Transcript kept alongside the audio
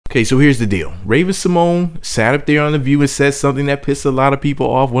Okay, so here's the deal. Raven-Symoné sat up there on The View and said something that pissed a lot of people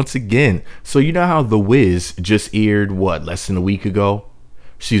off once again. So you know how The Wiz just aired, what, less than a week ago?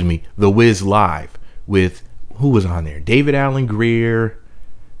 Excuse me, The Wiz Live with, who was on there? David Alan Grier,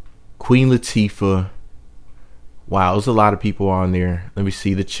 Queen Latifah. Wow, there's a lot of people on there. Let me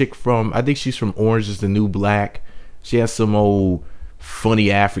see. The chick from, I think she's from Orange is the New Black. She has some old funny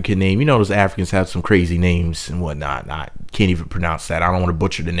African name. You know those Africans have some crazy names and whatnot. I can't even pronounce that. I don't want to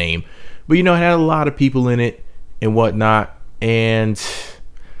butcher the name. But you know, it had a lot of people in it and whatnot. And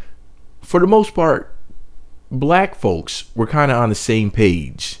for the most part, black folks were kind of on the same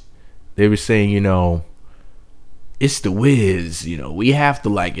page. They were saying, you know, it's The Wiz, you know, we have to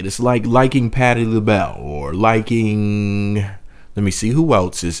like it. It's like liking Patti LaBelle or liking, let me see, who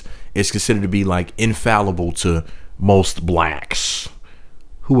else is considered to be like infallible to most blacks.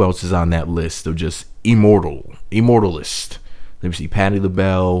 Who else is on that list of just immortalist? Let me see, Patti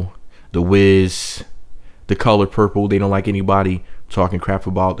LaBelle, The Wiz, The Color Purple. They don't like anybody talking crap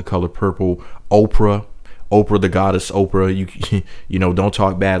about The Color Purple. Oprah, the goddess Oprah. You know, don't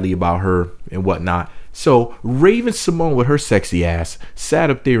talk badly about her and whatnot. So Raven-Symoné with her sexy ass sat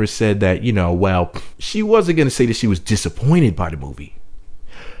up there and said that, you know, well, she wasn't going to say that she was disappointed by the movie.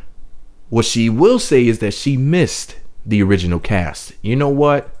 What she will say is that she missed the original cast. You know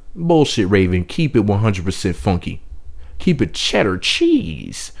what? Bullshit, Raven. Keep it 100% funky. Keep it cheddar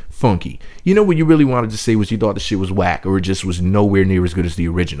cheese funky. You know what you really wanted to say was you thought the shit was whack or it just was nowhere near as good as the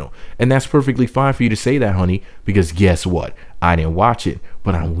original. And that's perfectly fine for you to say that, honey, because guess what? I didn't watch it,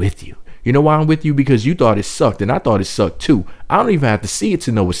 but I'm with you. You know why I'm with you? Because you thought it sucked, and I thought it sucked too. I don't even have to see it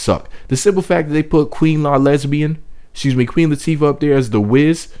to know it sucked. The simple fact that they put Queen Latifah up there as the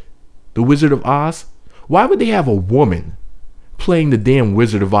Wiz, the Wizard of Oz. Why would they have a woman playing the damn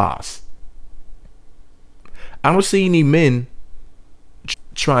Wizard of Oz? I don't see any men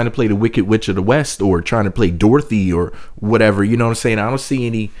trying to play the Wicked Witch of the West or trying to play Dorothy or whatever. You know what I'm saying? I don't see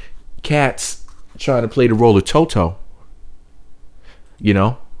any cats trying to play the role of Toto. You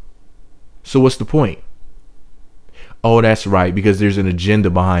know? So what's the point? Oh, that's right, because there's an agenda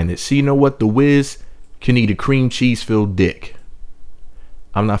behind it. See, you know what? The Wiz can eat a cream cheese filled dick.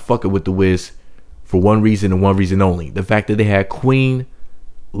 I'm not fucking with The Wiz for one reason and one reason only. The fact that they had Queen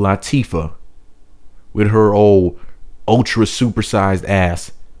Latifah with her old ultra supersized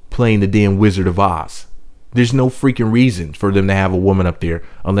ass playing the damn Wizard of Oz. There's no freaking reason for them to have a woman up there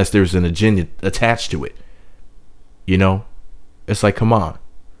unless there's an agenda attached to it. You know? It's like, come on.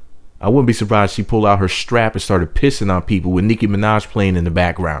 I wouldn't be surprised if she pulled out her strap and started pissing on people with Nicki Minaj playing in the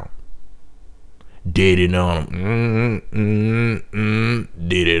background. Did it on them.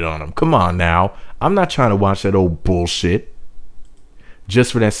 Did it on them. Come on now. I'm not trying to watch that old bullshit.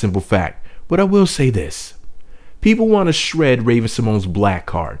 Just for that simple fact. But I will say this. People want to shred Raven-Symoné's black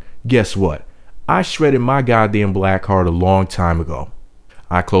card. Guess what? I shredded my goddamn black card a long time ago.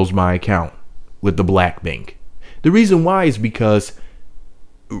 I closed my account with the Black Bank. The reason why is because,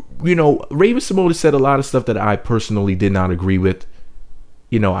 you know, Raven-Symoné said a lot of stuff that I personally did not agree with.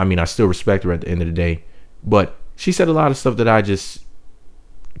 You know, I mean, I still respect her at the end of the day. But she said a lot of stuff that I just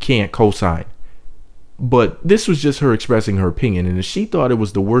can't co-sign. But this was just her expressing her opinion. And if she thought it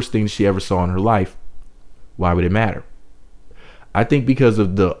was the worst thing she ever saw in her life, why would it matter? I think because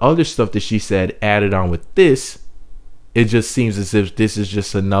of the other stuff that she said added on with this, it just seems as if this is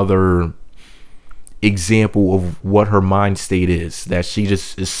just another example of what her mind state is. That she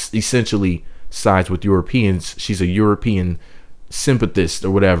just is essentially sides with Europeans. She's a European sympathist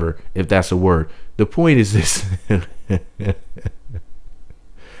or whatever, if that's a word. The point is this.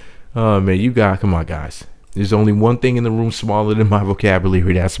 Oh man, you got, come on guys. There's only one thing in the room smaller than my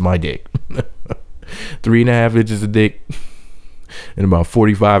vocabulary. That's my dick. 3.5 inches of dick and about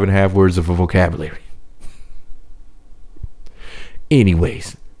 45.5 words of a vocabulary.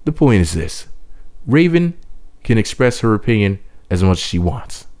 Anyways, the point is this. Raven can express her opinion as much as she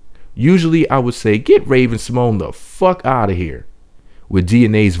wants. Usually I would say get Raven-Symoné the fuck out of here with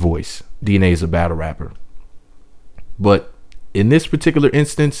DNA's voice. DNA is a battle rapper. But in this particular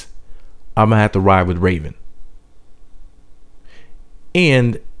instance, I'm going to have to ride with Raven.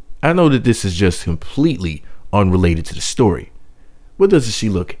 And I know that this is just completely unrelated to the story. But doesn't she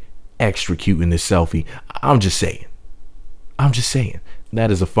look extra cute in this selfie? I'm just saying.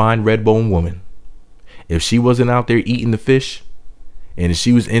 That is a fine red bone woman. If she wasn't out there eating the fish, and if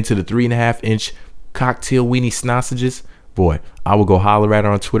she was into the 3.5-inch cocktail weenie sausages, boy, I would go holler at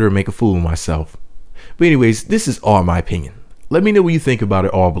her on Twitter and make a fool of myself. But anyways, this is all my opinion. Let me know what you think about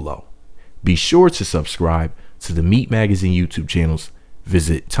it all below. Be sure to subscribe to the Meat Magazine YouTube channels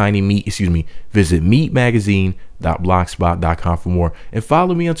Visit visit meatmagazine.blogspot.com for more, and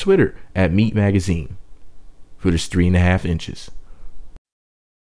follow me on Twitter at meatmagazine for this 3.5 inches.